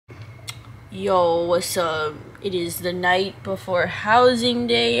Yo, what's up? It is the night before housing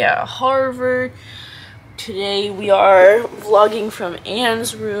day at Harvard. Today we are vlogging from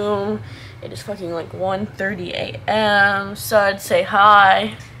Anne's room. It is fucking like 1:30 a.m. So I'd say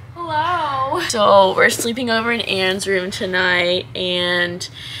hi. Hello. So we're sleeping over in Anne's room tonight, and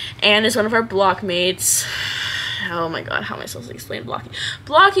Anne is one of our blockmates. Oh my god, how am I supposed to explain blocking?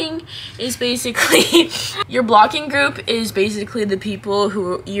 Blocking is basically your blocking group is basically the people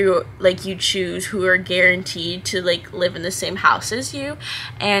who you choose who are guaranteed to like live in the same house as you.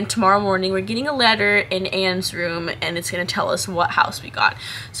 And tomorrow morning we're getting a letter in Anne's room, and it's gonna tell us what house we got.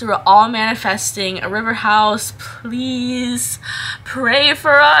 So we're all manifesting a river house. Please pray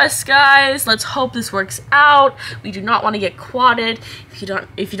for us, guys. Let's hope this works out. We do not want to get quadded.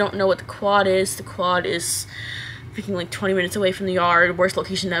 If you don't know what the quad is freaking like 20 minutes away from the yard, worst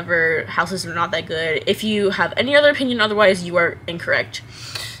location ever, houses are not that good. If you have any other opinion otherwise, you are incorrect.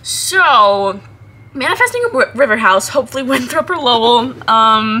 So, manifesting a river house, hopefully Winthrop or Lowell.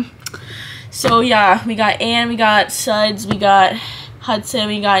 So yeah, we got Anne, we got Suds, we got Hudson,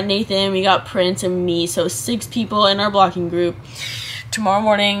 we got Nathan, we got Prince, and me. So 6 people in our blocking group. Tomorrow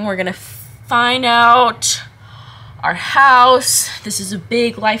morning, we're gonna find out our house. This is a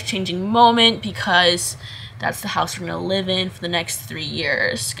big life-changing moment because that's the house we're gonna live in for the next 3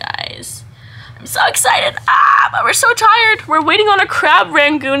 years, guys. I'm so excited, but we're so tired. We're waiting on a crab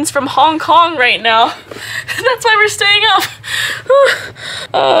rangoons from Hong Kong right now. That's why we're staying up.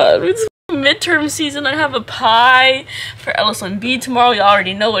 It's midterm season. I have a pie for LS1B tomorrow. You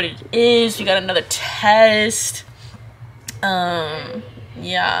already know what it is. We got another test.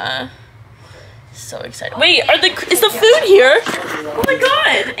 Yeah. So excited. Wait, is the food here? Oh my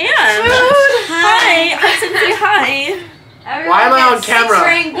god, Anne! Food! Hi! Hudson, say hi! Why am I on camera?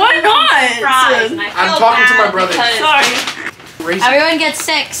 Why not? I'm talking to my brother. Sorry. Everyone gets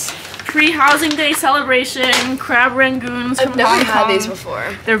 6. Pre-housing day celebration, crab rangoons from I've never Hong had Kong. these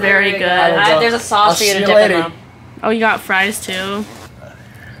before. They're very good. There's a sauce for you to dip in them. Oh, you got fries too?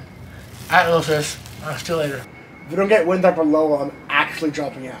 I don't know, sis. I'll see you later. If we don't get Winthrop or Lowell, I'm actually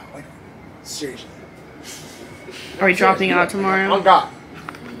dropping out. Like, seriously. Are we dropping out tomorrow? Oh god.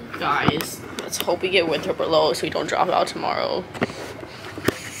 Guys, let's hope we get Winthrop or Lowell so we don't drop out tomorrow.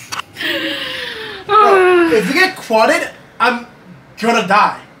 No, if we get quadded, I'm gonna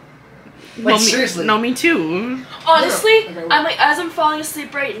die. Like, seriously. No, me too. Honestly, Okay. I'm like, as I'm falling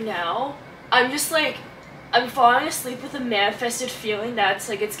asleep right now, I'm just like, I'm falling asleep with a manifested feeling that's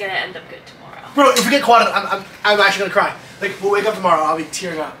like it's gonna end up good tomorrow. Bro, if we get quadded, I'm actually gonna cry. Like, we'll wake up tomorrow, I'll be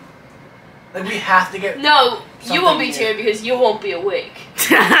tearing up. Like, we have to get... No, you won't be tearing because you won't be awake.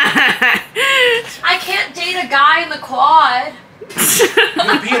 I can't date a guy in the quad.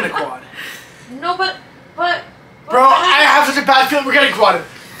 You'll be in the quad. No, but Bro, I have such a bad feeling we're getting quadded.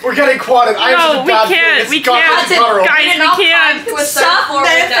 We're getting quadded. I have such a bad feeling. We can't. Guys, we can't. stop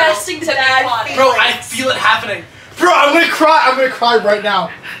manifesting bad. Bro, I feel it happening. Bro, I'm gonna cry. I'm gonna cry right now.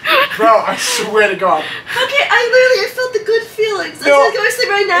 Bro, I swear to God. Okay, I felt the good feelings. That's No, why I'm going to sleep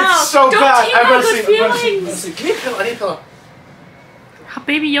right now. It's so Don't bad. take I'm my gonna good sleep. I'm gonna sleep. I'm feelings. gonna sleep. Give me a pillow. I need a pillow.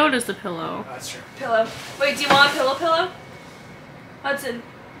 Baby Yoda's the pillow. Oh, that's true. Pillow. Wait, do you want a pillow? Hudson,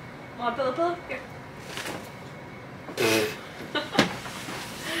 want a pillow? Here.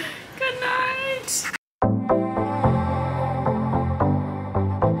 Good night.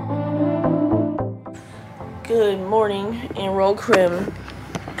 Good morning and roll crim.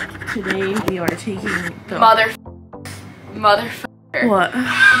 Today we are taking the Mother. What?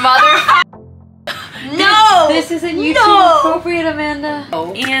 no! This isn't YouTube appropriate, Amanda.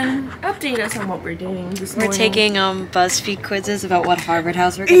 And update us on what we're doing this We're morning. taking BuzzFeed quizzes about what Harvard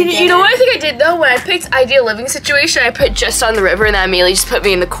house we're gonna get. You know what I think I did though? When I picked ideal living situation, I put just on the river, and that immediately just put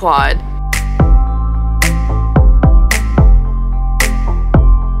me in the quad.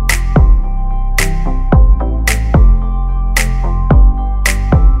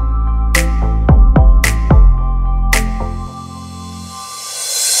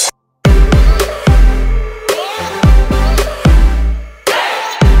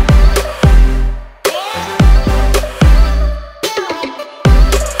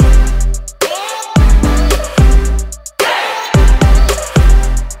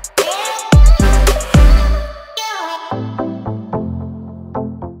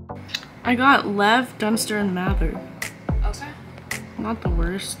 I got Lev, Dunster, and Mather. Okay. Not the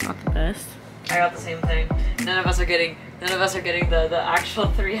worst, not the best. I got the same thing. None of us are getting the actual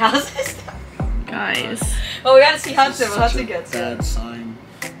 3 houses. Guys. Well, we gotta see Hudson. What Hudson gets. Bad sign.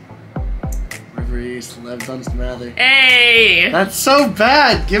 River East, Lev Dunstan Mather. Hey! That's so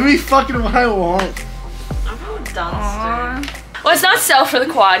bad. Give me fucking what I want. I'm going Dunster. Aww. Well, it's not sell for the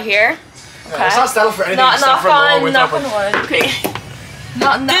quad here. Let's not settle for anything Not except for lower on Winthrop. wood. Okay.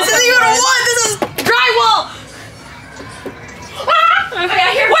 This isn't even a wood. This is drywall. Okay,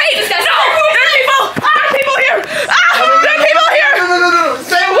 I hear. Wait! No! There are people! There are people here! Ah! There are people here! No.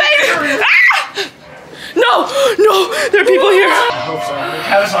 Stay away. Wait! Ah! No! No! There are people here! I hope so.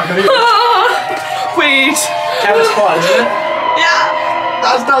 Kevin's not gonna be. Ah! Wait! Kevin's quad, isn't it? Yeah.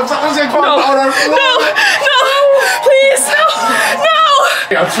 That's not. Someone's gonna quad No! on our floor. No! Please! No!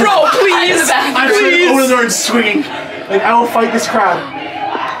 No! Bro, please! I'm swinging over the door and swinging. Like, I will fight this crowd.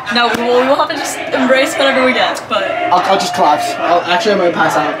 No, we will have to just embrace whatever we get, but. I'll just collapse. Actually, I'm gonna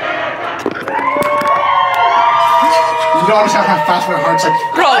pass out. You don't understand how fast my heart's like.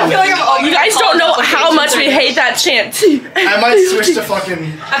 Bro, I feel like I'm you guys don't know how much we hate that chant. I might switch to fucking.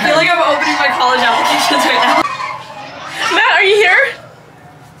 I feel like I'm opening my college applications right now. Matt, are you here?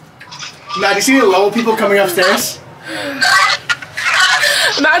 Matt, do you see the level people coming upstairs?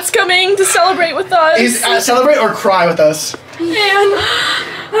 Matt's coming to celebrate with us. Is celebrate or cry with us? Man,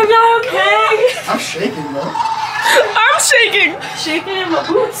 I'm not okay. I'm shaking, bro. I'm shaking. Shaking in my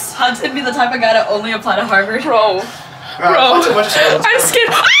boots. Hudson be the type of guy to only apply to Harvard. Bro, What's it? I'm scared.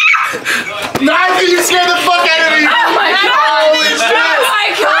 Knife, you scared the fuck out of me! Oh my god! Holy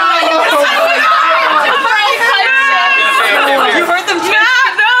shit! You heard them too.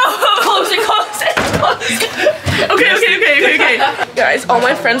 Matt, no! Close it, close it, close it. Okay. Guys, all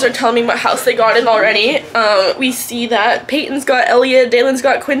my friends are telling me what house they got in already. We see that Peyton's got Elliot, Dalen's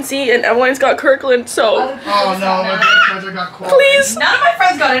got Quincy, and Emmeline's got Kirkland, so Oh no, my big brother got quad. please, None of my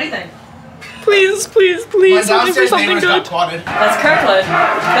friends got anything. please, My something for downstairs something neighbors good. got quadded. That's Kirkland.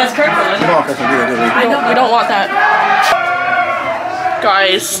 That's Kirkland. We don't want that.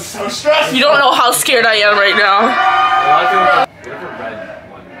 Guys, So stressed. you don't know how scared I am right now.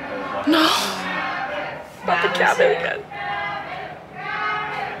 No. Not the Cabot again.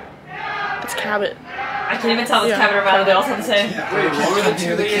 It's Cabot. I can't even tell if it's Yeah. Cabot or Matt. They all sound the same. Wait, what were the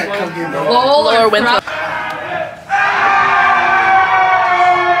two that can't come here? Lower Winthrop.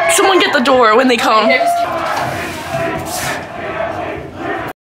 Someone get the door when they come.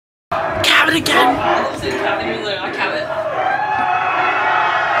 Cabot again. I love saying Cabot. You're literally not Cabot.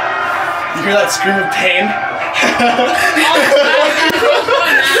 You hear that scream of pain?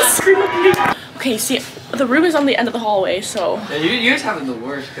 Okay, see, the room is on the end of the hallway, so. Yeah, you're just having the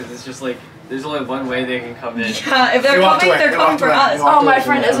worst because it's just like there's only one way they can come in. Yeah, if they're They walked coming, away. they're They coming walked for away. us. They walked Oh, my away.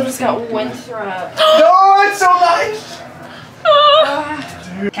 friend Izzo just got Winthrop. No, it's so nice!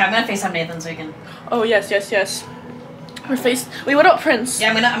 Okay, I'm gonna FaceTime Nathan so we can. Oh yes. Wait, what about Prince?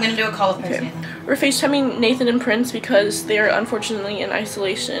 Yeah, I'm gonna do a call with Prince Nathan. We're FaceTiming Nathan and Prince because they are unfortunately in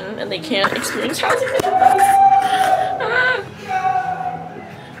isolation and they can't experience housing with us.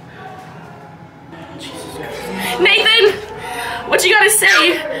 Nathan! What you gotta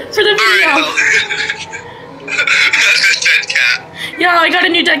say for the video? Dead cat. Yeah, I got a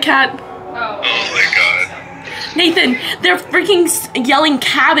new dead cat. Oh my god. Nathan, they're freaking yelling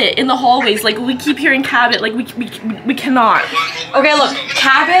Cabot in the hallways. Like, we keep hearing Cabot. Like, we cannot. Okay, look,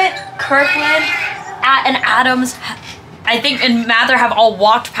 Cabot, Kirkland, and Adams, I think, and Mather have all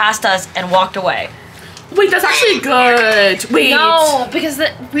walked past us and walked away. Wait, that's actually good. Wait. No, because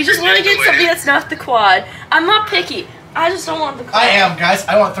we just want to get something that's not the quad. I'm not picky. I just don't want the quad. I am, guys.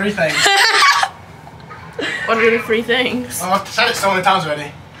 I want three things. What are the three things? I've said it so many times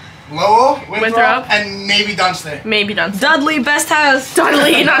already. Lowell, Winthrop, Winthrop. and maybe Dunstey. Maybe Dunstey. Dudley, best house.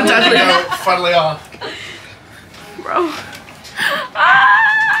 Dudley, not Dudley. Go fuddly off. Bro.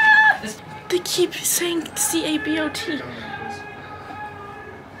 Ah! They keep saying C-A-B-O-T.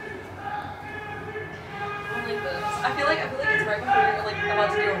 I feel like it's right before you're like about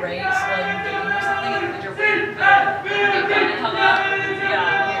to do a race or like a game or something, and then you're waiting for the big guy to come out.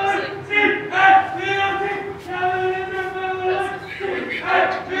 Yeah, and it's like.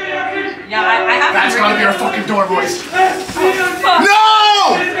 Yeah, I have That's to. gotta be our fucking door voice. No!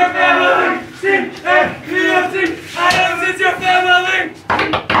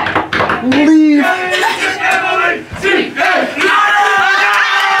 Leave!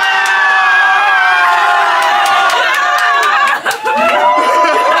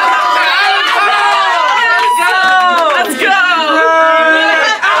 Let's go!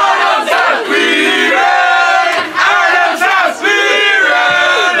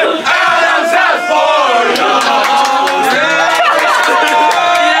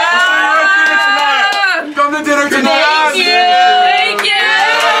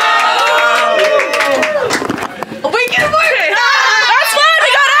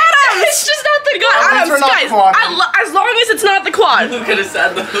 god. Who could have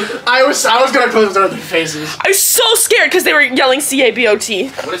said those? I was gonna close their faces. I was so scared because they were yelling C-A-B-O-T.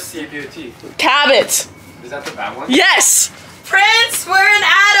 What is CAPOT? Cabot. Is that the bad one? Yes. Prince, we're in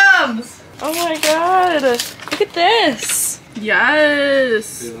Adams. Oh my god. Look at this.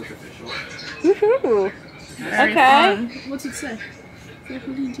 Yes. They look official. Woohoo. Very Okay. fun. What's it say?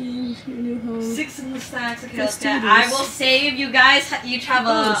 Faculty deans, your new home. 6 in the stacks. Okay, Let's do okay. this. I will save you guys. Each have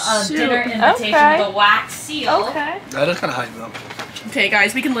a shoot. dinner invitation Okay. with a wax seal. Okay. That is kind of hype though. Okay,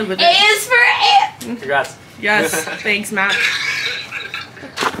 guys, we can live with A it. is for it. Congrats. Yes. Thanks, Matt.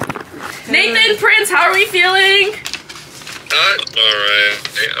 Nathan, Prince, how are we feeling? I'm alright.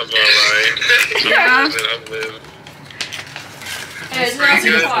 I'm alright. Yeah. I'm living. It's not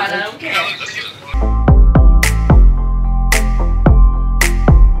too fun. I don't care.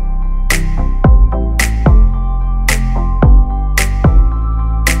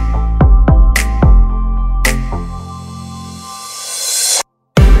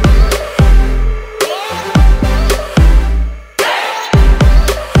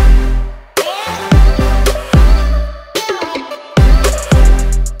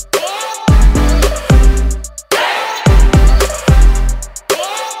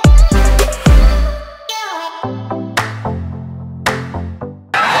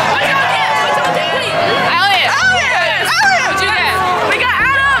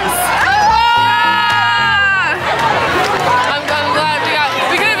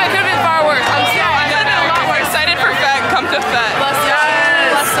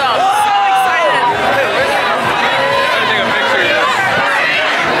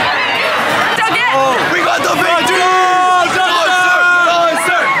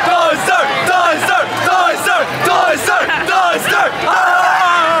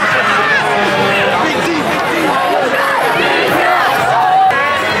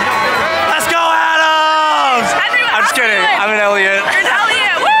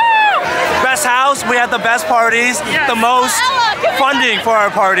 We had the best parties, the most funding for our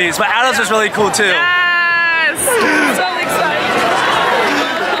parties, but Adams was really cool too. Yes! So excited.